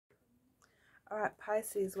Alright,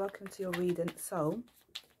 Pisces, welcome to your reading. So,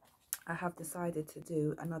 I have decided to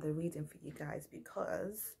do another reading for you guys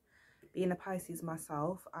because being a Pisces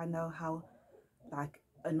myself, I know how like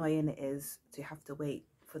annoying it is to have to wait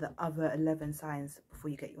for the other 11 signs before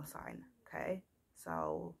you get your sign. Okay,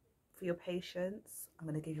 so for your patience, I'm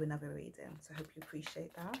going to give you another reading. So I hope you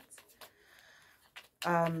appreciate that.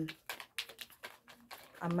 I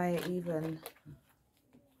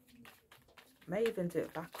may even do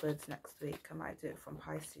it backwards next week. I might do it from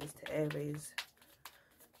Pisces to Aries.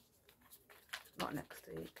 Not next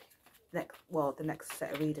week. Well, the next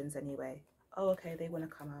set of readings anyway. Oh, okay, they want to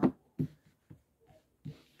come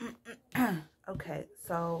out. Okay,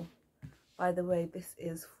 so by the way, this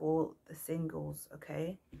is for the singles,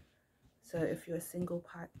 okay? So if you're a single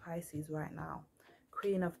Pisces right now,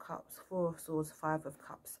 Queen of Cups, Four of Swords, Five of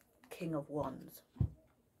Cups, King of Wands.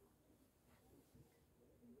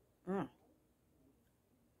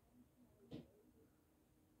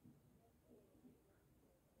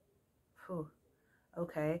 Whew.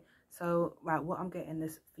 Okay, so right, what I'm getting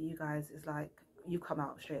this for you guys is like, you come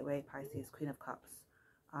out straight away, Pisces, Queen of Cups.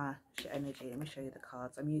 Shit energy. Let me show you the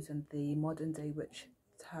cards. I'm using the Modern Day Witch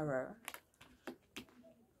Tarot.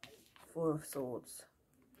 Four of Swords,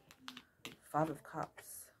 Five of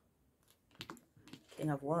Cups,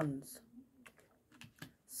 King of Wands.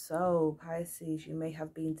 So Pisces, you may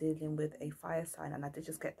have been dealing with a fire sign, and I did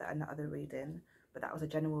just get that in the other reading, but that was a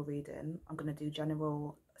general reading. I'm going to do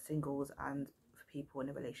general singles and for people in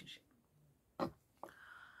a relationship.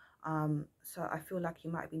 So I feel like you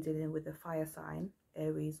might have been dealing with a fire sign,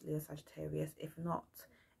 Aries, Leo, Sagittarius. If not,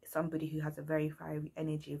 somebody who has a very fiery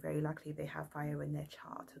energy, very likely they have fire in their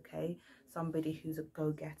chart, okay? Somebody who's a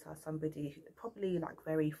go-getter, somebody who probably like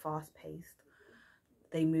very fast-paced.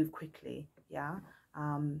 They move quickly, yeah?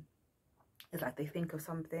 It's like they think of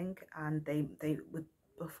something and they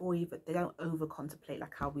don't over contemplate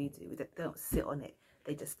like how we do. They don't sit on it.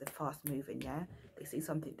 They're fast moving, yeah? They see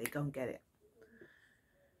something, they go and get it.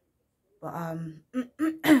 But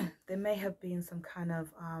there may have been some kind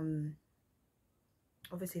of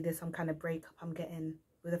obviously there's some kind of breakup I'm getting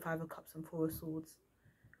with the Five of Cups and Four of Swords.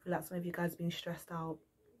 I feel like some of you guys being stressed out.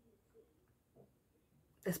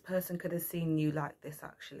 This person could have seen you like this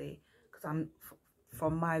actually, because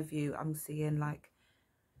from my view, I'm seeing like,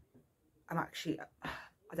 I'm actually,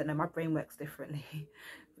 I don't know, my brain works differently.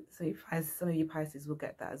 So some of you Pisces will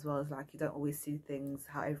get that as well. As like, you don't always see things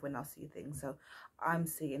how everyone else sees things. So I'm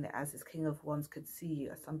seeing it as this King of Wands could see you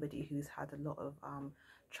as somebody who's had a lot of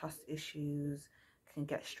trust issues, can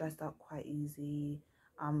get stressed out quite easy,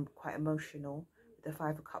 quite emotional. With the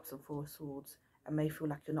Five of Cups and Four of Swords, and may feel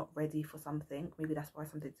like you're not ready for something. Maybe that's why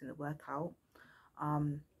something didn't work out.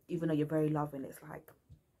 Even though you're very loving, it's like,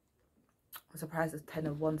 I'm surprised the 10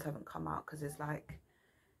 of Wands haven't come out, because it's like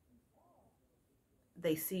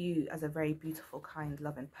they see you as a very beautiful, kind,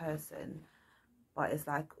 loving person, but it's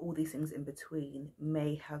like all these things in between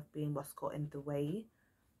may have been what's got in the way,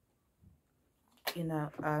 you know.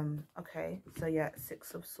 Okay, so yeah,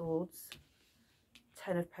 Six of Swords,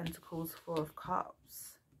 10 of Pentacles, Four of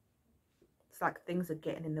Cups. It's like things are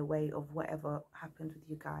getting in the way of whatever happened with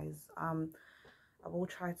you guys. I will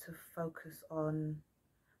try to focus on,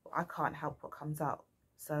 well, I can't help what comes out,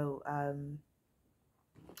 so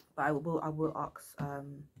but I will ask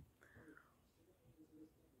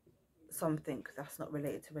something that's not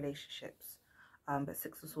related to relationships. But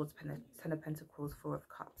Six of Swords, 10 of Pentacles, Four of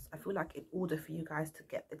Cups. I feel like in order for you guys to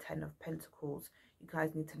get the 10 of Pentacles, you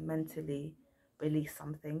guys need to mentally release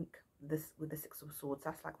something. This with the Six of Swords,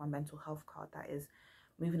 that's like my mental health card. That is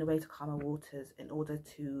moving away to calmer waters in order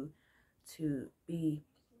to be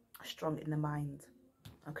strong in the mind.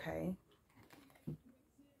 Okay,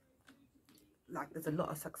 like there's a lot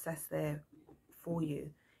of success there for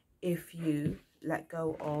you if you let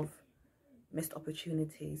go of missed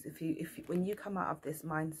opportunities. If you when you come out of this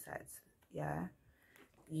mindset, yeah,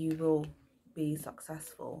 you will be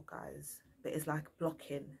successful, guys. But it's like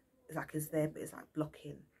blocking. It's like it's there, but it's like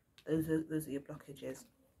blocking. Those are your blockages.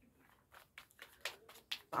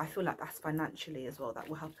 But I feel like that's financially as well. That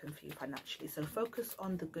will happen for you financially. So focus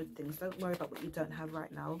on the good things. Don't worry about what you don't have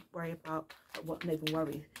right now. Worry about what, not even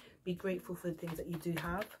worry. Be grateful for the things that you do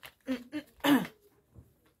have.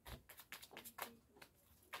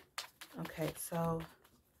 Okay, so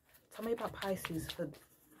tell me about Pisces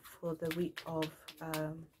for the week of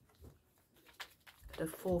the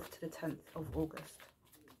 4th to the 10th of August.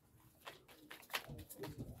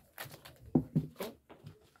 Oh,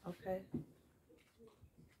 okay.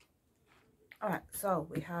 Alright, so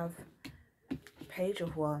we have Page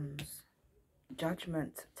of Wands,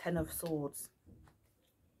 Judgment, 10 of Swords.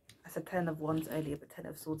 I said 10 of Wands earlier, but 10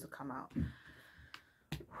 of Swords have come out.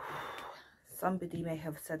 somebody may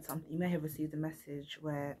have said something, you may have received a message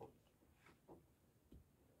where,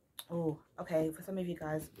 oh, okay, for some of you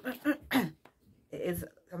guys, it is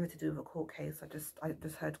something to do with a court case. I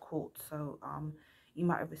just heard court, so you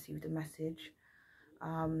might have received a message,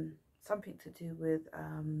 something to do with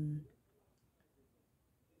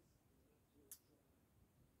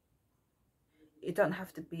it don't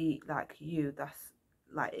have to be like you, that's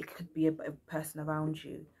like, it could be a person around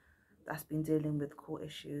you that's been dealing with court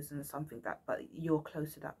issues and something that, but you're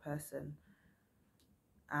close to that person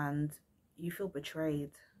and you feel betrayed.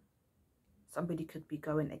 Somebody could be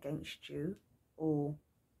going against you, or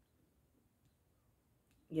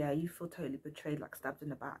yeah, you feel totally betrayed, like stabbed in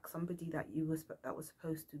the back. Somebody that that was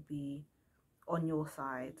supposed to be on your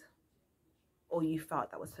side, or you felt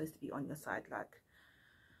that was supposed to be on your side, like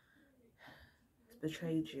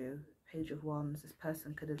betrayed you. Page of Wands. This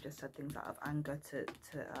person could have just said things out of anger to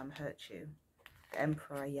hurt you. The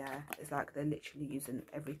Emperor, yeah, it's like they're literally using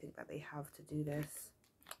everything that they have to do this.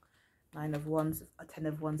 9 of Wands, 10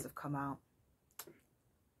 of Wands have come out.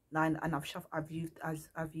 9, and I've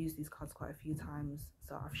used these cards quite a few times,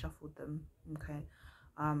 so I've shuffled them. Okay,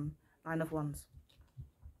 9 of Wands.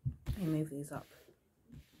 Let me move these up.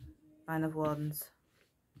 9 of Wands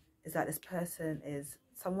is that this person is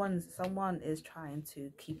someone is trying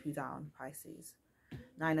to keep you down, Pisces.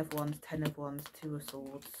 9 of Wands, 10 of Wands, 2 of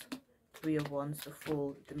Swords, 3 of Wands, the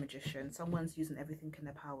Fool, the Magician. Someone's using everything in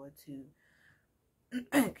their power to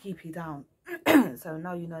keep you down. So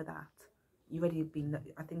now you know that. You already been,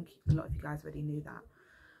 I think a lot of you guys already knew that.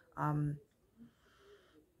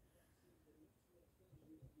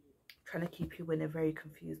 Trying to keep you in a very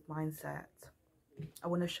confused mindset. I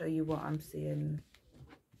want to show you what I'm seeing.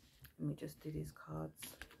 Let me just do these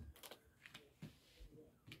cards.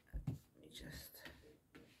 Let me just,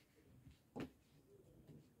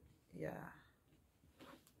 yeah.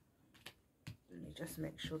 Let me just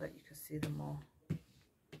make sure that you can see them all.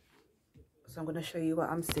 So I'm going to show you what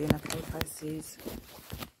I'm seeing, okay, Pisces.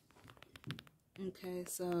 Okay,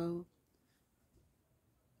 so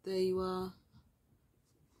there you are.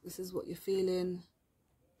 This is what you're feeling.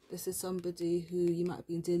 This is somebody who you might have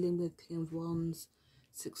been dealing with. King of Wands,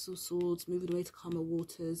 6 of Swords, moving away to calmer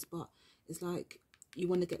waters, but it's like you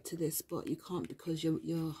want to get to this, but you can't because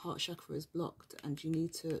your heart chakra is blocked, and you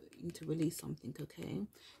need to release something, okay? And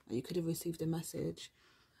you could have received a message.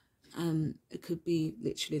 It could be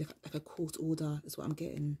literally like a court order is what I'm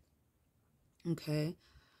getting, okay?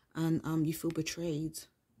 And you feel betrayed.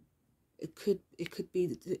 It could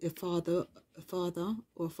be a father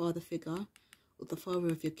or a father figure, or the father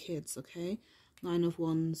of your kids, okay? 9 of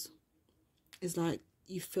Wands is like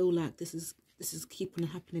you feel like this is keeping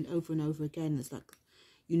happening over and over again. It's like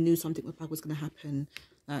you knew something bad was going to happen.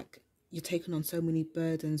 Like you're taking on so many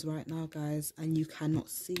burdens right now, guys, and you cannot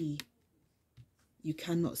see. You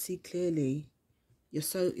cannot see clearly. You're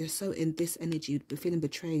so in this energy, feeling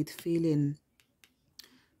betrayed, feeling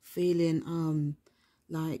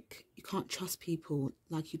like you can't trust people,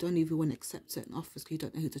 like you don't even want to accept certain offers because you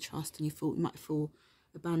don't know who to trust, and you might feel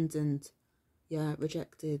abandoned, yeah,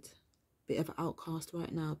 rejected, bit of an outcast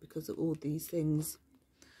right now because of all these things.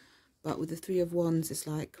 But with the 3 of Wands, it's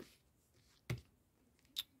like,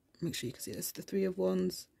 make sure you can see this, the 3 of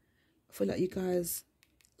Wands, I feel like you guys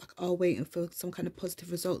like are waiting for some kind of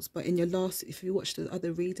positive results. But in your last, if you watched the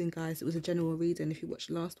other reading, guys, it was a general reading. If you watched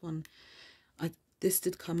the last one, this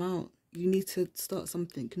did come out. You need to start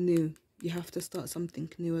something new. You have to start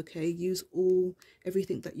something new, okay? Use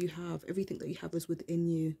everything that you have. Everything that you have is within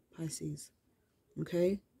you, Pisces,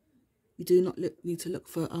 okay? You do not need to look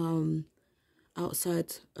for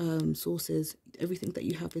outside sources. Everything that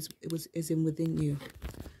you have is in within you.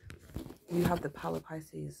 You have the power,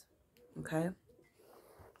 Pisces, okay?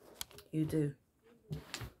 You do.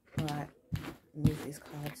 All right, move these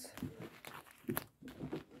cards.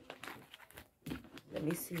 Let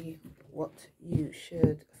me see what you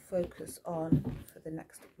should focus on for the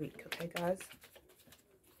next week, okay, guys?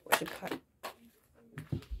 What should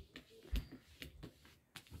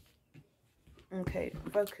okay,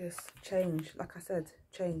 focus, change, like I said,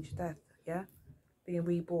 change, death, yeah? Being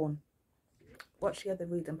reborn. Watch the other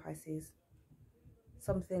reading, Pisces.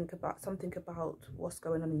 Something about what's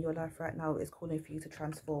going on in your life right now is calling for you to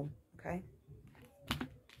transform, okay?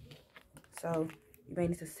 So you may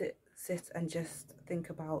need to sit and just think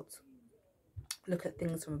about, look at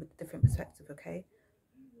things from a different perspective, okay?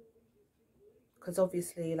 Because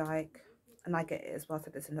obviously, like, and I get it as well, I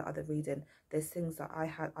said this in the other reading, there's things that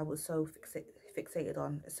I was so fixated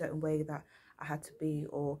on a certain way that I had to be,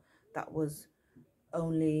 or that was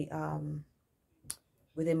only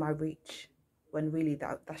within my reach, when really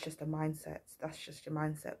that's just a mindset. That's just your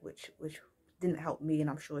mindset, which didn't help me, and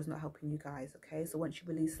I'm sure it's not helping you guys. Okay, so once you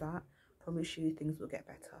release that, I promise you things will get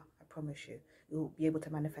better. I promise you, you'll be able to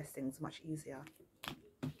manifest things much easier.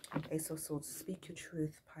 Ace of Swords, speak your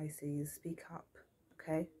truth, Pisces. Speak up.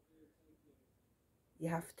 Okay, you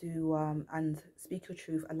have to and speak your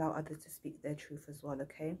truth, allow others to speak their truth as well.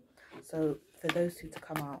 Okay, so for those two to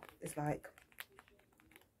come out, it's like,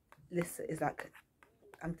 listen, it's like,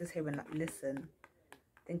 I'm just hearing that, listen,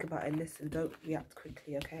 think about it, listen, don't react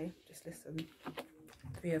quickly. Okay, just listen.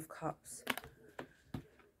 Three of Cups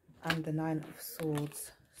and the Nine of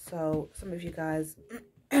Swords. So some of you guys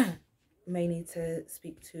may need to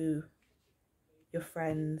speak to your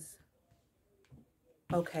friends.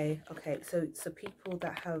 Okay, so people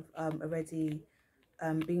that have already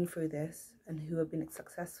been through this and who have been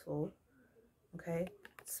successful, okay,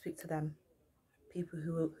 speak to them. People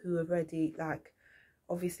who have already, like,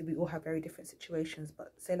 obviously we all have very different situations,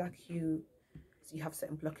 but say like you have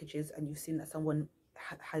certain blockages and you've seen that someone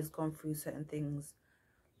has gone through certain things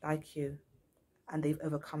like you and they've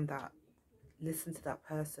overcome that. Listen to that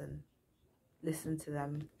person, listen to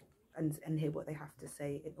them, and hear what they have to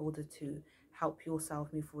say in order to help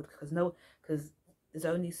yourself move forward. Because there's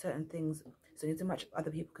only certain things, so there's so much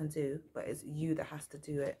other people can do, but it's you that has to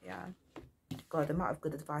do it. Yeah, God, the amount of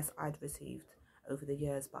good advice I'd received over the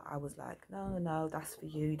years, but I was like, no, that's for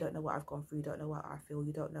you. You don't know what I've gone through. You don't know what I feel.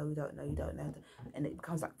 You don't know. And it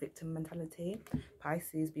becomes like victim mentality.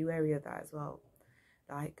 Pisces, be wary of that as well.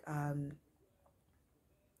 Like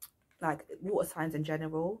water signs in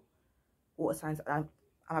general. Water signs, I'm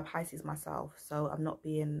a Pisces myself, so I'm not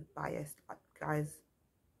being biased. Guys,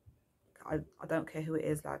 I don't care who it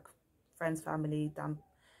is, like friends, family,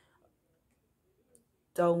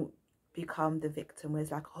 don't become the victim where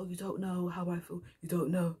it's like, oh, you don't know how I feel, you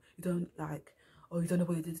don't like, oh, you don't know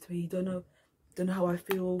what you did to me, you don't know how I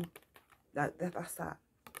feel. Like that's that.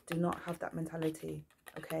 Do not have that mentality.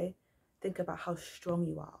 Okay, think about how strong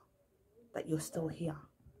you are, that you're still here.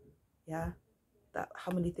 Yeah, that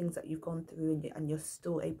how many things that you've gone through and you're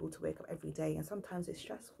still able to wake up every day. And sometimes it's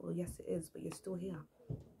stressful, yes it is, but you're still here.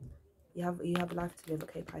 You have a life to live.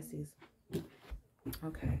 Okay, Pisces.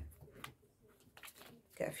 Okay,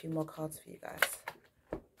 get a few more cards for you guys.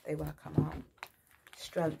 They want to come out.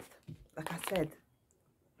 Strength. Like I said,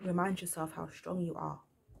 remind yourself how strong you are.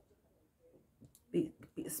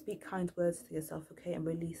 Speak kind words to yourself, okay, and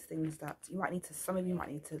release things that you might need to. Some of you might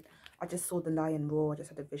need to. I just saw the lion roar. I just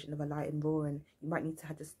had a vision of a lion roaring. You might need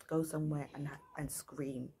to just go somewhere and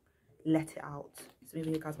scream, let it out. Some of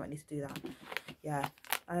you guys might need to do that. Yeah,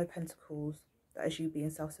 I know Pentacles. That is you being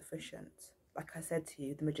self-sufficient. Like I said to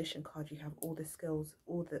you, the Magician card. You have all the skills,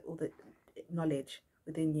 all the knowledge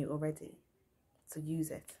within you already. So use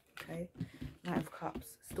it, okay. Knight of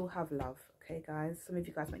Cups. Still have love, okay, guys. Some of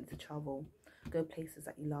you guys might need to travel. Go places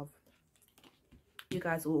that you love. You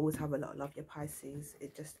guys will always have a lot of love, your Pisces.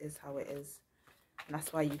 It just is how it is. And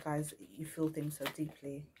that's why you guys, you feel things so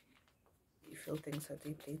deeply. You feel things so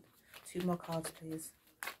deeply. Two more cards, please.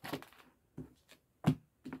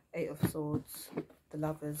 Eight of Swords. The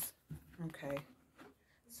Lovers. Okay.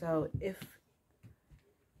 So if...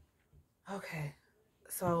 Okay.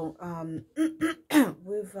 So,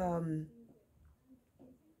 with...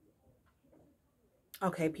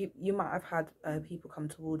 Okay, you might have had people come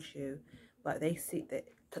towards you, but they see that.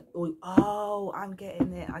 Oh, I'm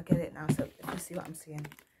getting it. I get it now. So if you see what I'm seeing,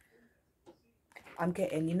 I'm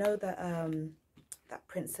getting. You know that that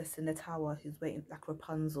princess in the tower who's waiting, like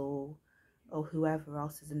Rapunzel, or whoever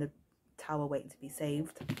else is in the tower waiting to be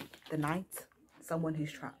saved. The knight, someone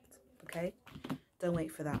who's trapped. Okay, don't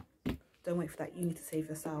wait for that. Don't wait for that. You need to save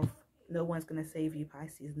yourself. No one's gonna save you,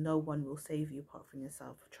 Pisces. No one will save you apart from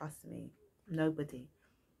yourself. Trust me. Nobody.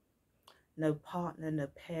 No partner, no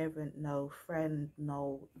parent, no friend,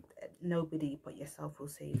 nobody but yourself will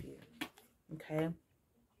save you. Okay?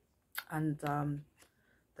 And the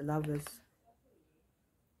Lovers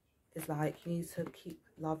is like, you need to keep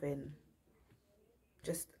loving.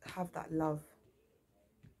 Just have that love.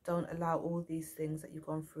 Don't allow all these things that you've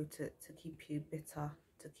gone through to keep you bitter,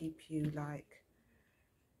 to keep you like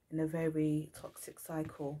in a very toxic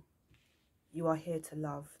cycle. You are here to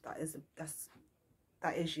love. That is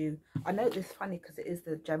you. I know it's funny because it is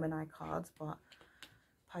the Gemini cards, but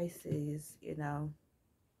Pisces, you know,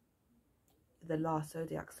 the last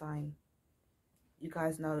zodiac sign. You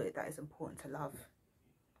guys know that it's important to love.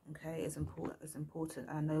 Okay, it's important.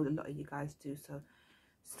 And I know a lot of you guys do, so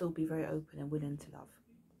still be very open and willing to love.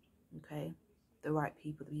 Okay, the right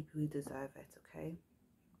people, the people who deserve it. Okay,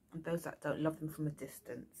 and those that don't, love them from a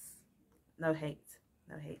distance. No hate.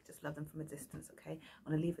 No hate, just love them from a distance. Okay,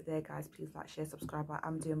 I'm gonna leave it there, guys. Please like, share, subscribe. I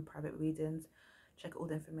am doing private readings. check all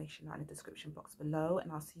the information out in the description box below,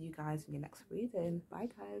 and I'll see you guys in your next reading. Bye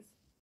guys.